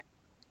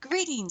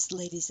Greetings,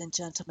 ladies and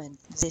gentlemen.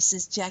 This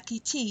is Jackie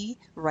T,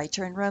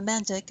 writer and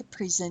romantic,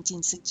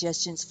 presenting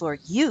suggestions for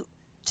you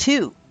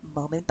to,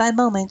 moment by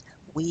moment,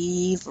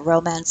 weave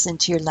romance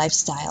into your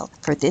lifestyle.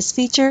 For this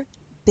feature,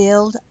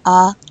 build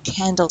a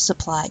candle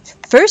supply.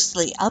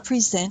 Firstly, I'll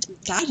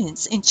present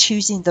guidance in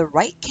choosing the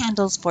right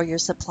candles for your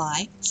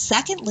supply.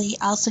 Secondly,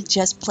 I'll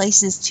suggest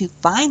places to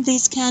find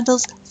these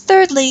candles.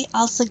 Thirdly,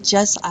 I'll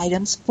suggest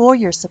items for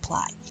your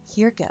supply.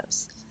 Here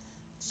goes.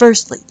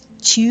 Firstly,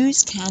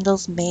 choose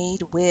candles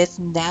made with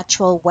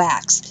natural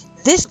wax.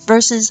 This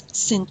versus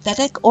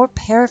synthetic or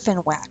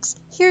paraffin wax.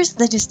 Here's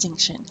the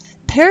distinction.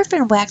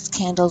 Paraffin wax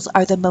candles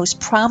are the most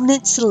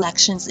prominent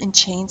selections in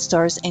chain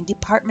stores and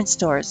department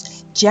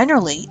stores.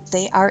 Generally,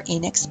 they are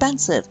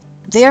inexpensive.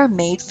 They are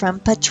made from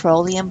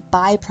petroleum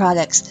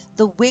byproducts.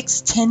 The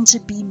wicks tend to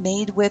be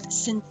made with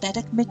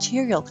synthetic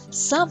material.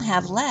 Some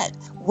have lead.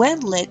 When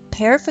lit,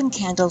 paraffin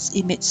candles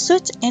emit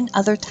soot and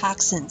other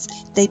toxins.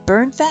 They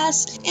burn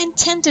fast and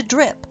tend to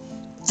drip.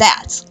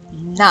 That's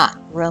not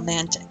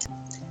romantic.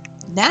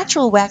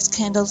 Natural wax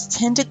candles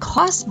tend to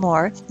cost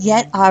more,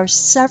 yet are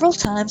several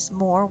times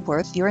more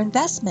worth your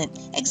investment.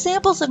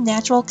 Examples of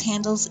natural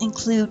candles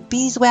include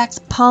beeswax,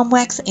 palm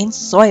wax, and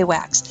soy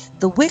wax.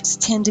 The wicks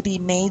tend to be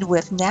made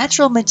with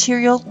natural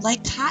material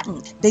like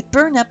cotton. They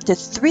burn up to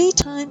 3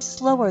 times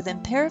slower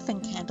than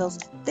paraffin candles,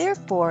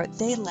 therefore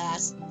they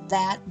last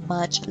that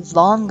much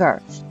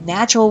longer.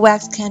 Natural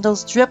wax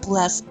candles drip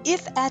less,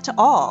 if at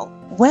all.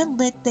 When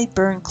lit, they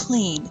burn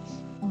clean.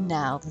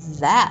 Now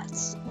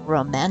that's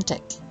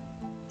romantic.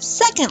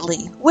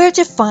 Secondly, where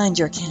to find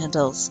your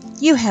candles.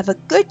 You have a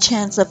good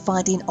chance of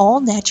finding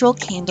all natural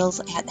candles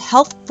at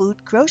health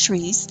food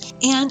groceries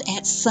and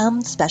at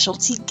some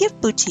specialty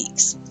gift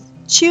boutiques.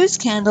 Choose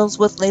candles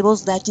with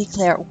labels that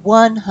declare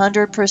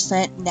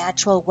 100%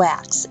 natural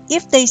wax.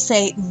 If they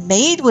say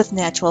made with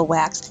natural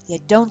wax,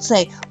 yet don't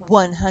say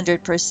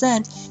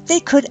 100%,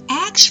 they could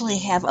actually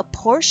have a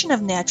portion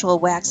of natural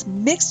wax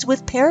mixed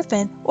with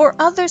paraffin or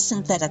other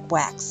synthetic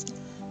wax.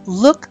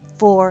 Look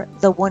for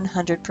the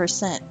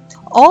 100%.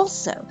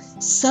 Also,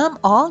 some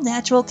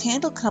all-natural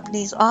candle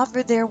companies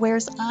offer their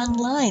wares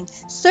online.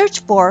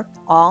 Search for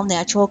all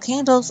natural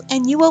candles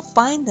and you will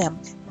find them.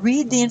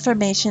 Read the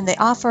information they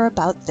offer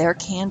about their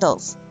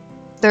candles.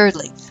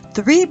 Thirdly,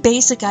 3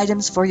 basic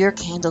items for your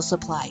candle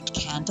supply: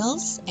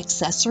 candles,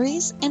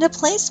 accessories, and a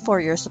place for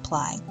your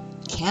supply.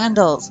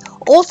 Candles.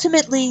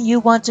 Ultimately,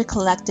 you want to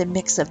collect a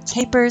mix of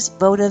tapers,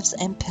 votives,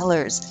 and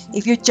pillars.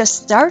 If you're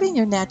just starting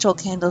your natural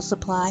candle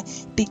supply,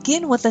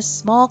 begin with a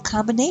small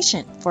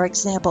combination. For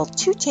example,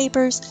 2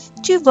 tapers,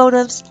 2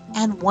 votives,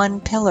 and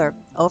 1 pillar.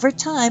 Over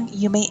time,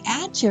 you may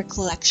add to your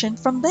collection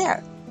from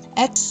there.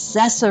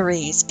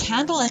 Accessories.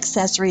 Candle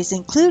accessories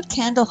include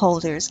candle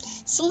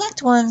holders.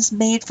 Select ones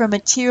made from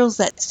materials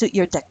that suit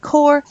your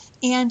decor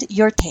and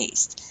your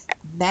taste.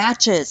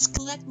 Matches.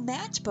 Collect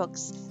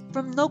matchbooks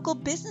from local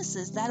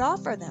businesses that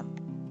offer them.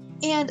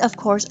 And of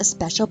course, a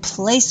special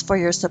place for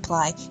your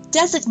supply.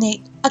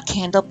 Designate a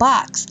candle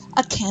box,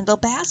 a candle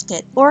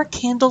basket, or a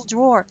candle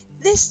drawer.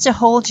 This to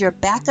hold your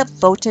backup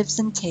votives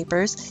and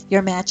tapers,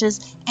 your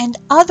matches, and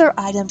other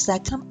items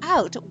that come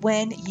out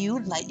when you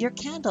light your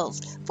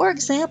candles. For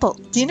example,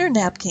 dinner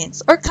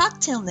napkins or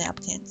cocktail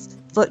napkins.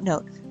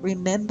 Footnote: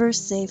 remember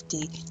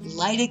safety.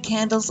 Lighted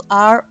candles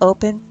are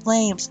open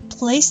flames.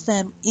 Place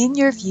them in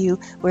your view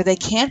where they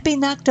can't be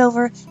knocked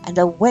over and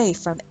away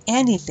from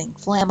anything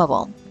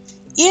flammable.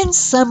 In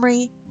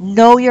summary,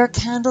 know your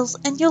candles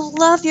and you'll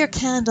love your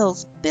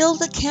candles.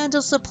 Build a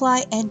candle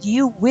supply and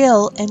you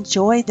will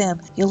enjoy them.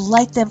 You'll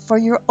light them for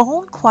your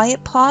own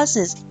quiet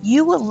pauses.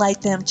 You will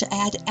light them to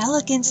add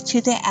elegance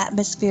to the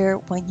atmosphere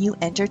when you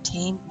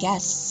entertain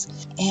guests.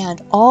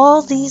 And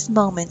all these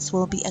moments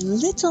will be a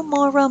little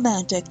more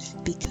romantic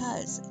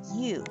because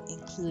you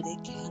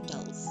included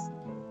candles.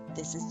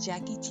 This is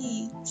Jackie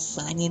T,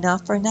 signing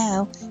off for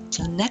now.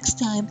 Till next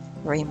time,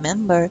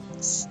 remember,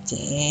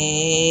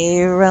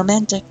 stay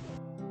romantic.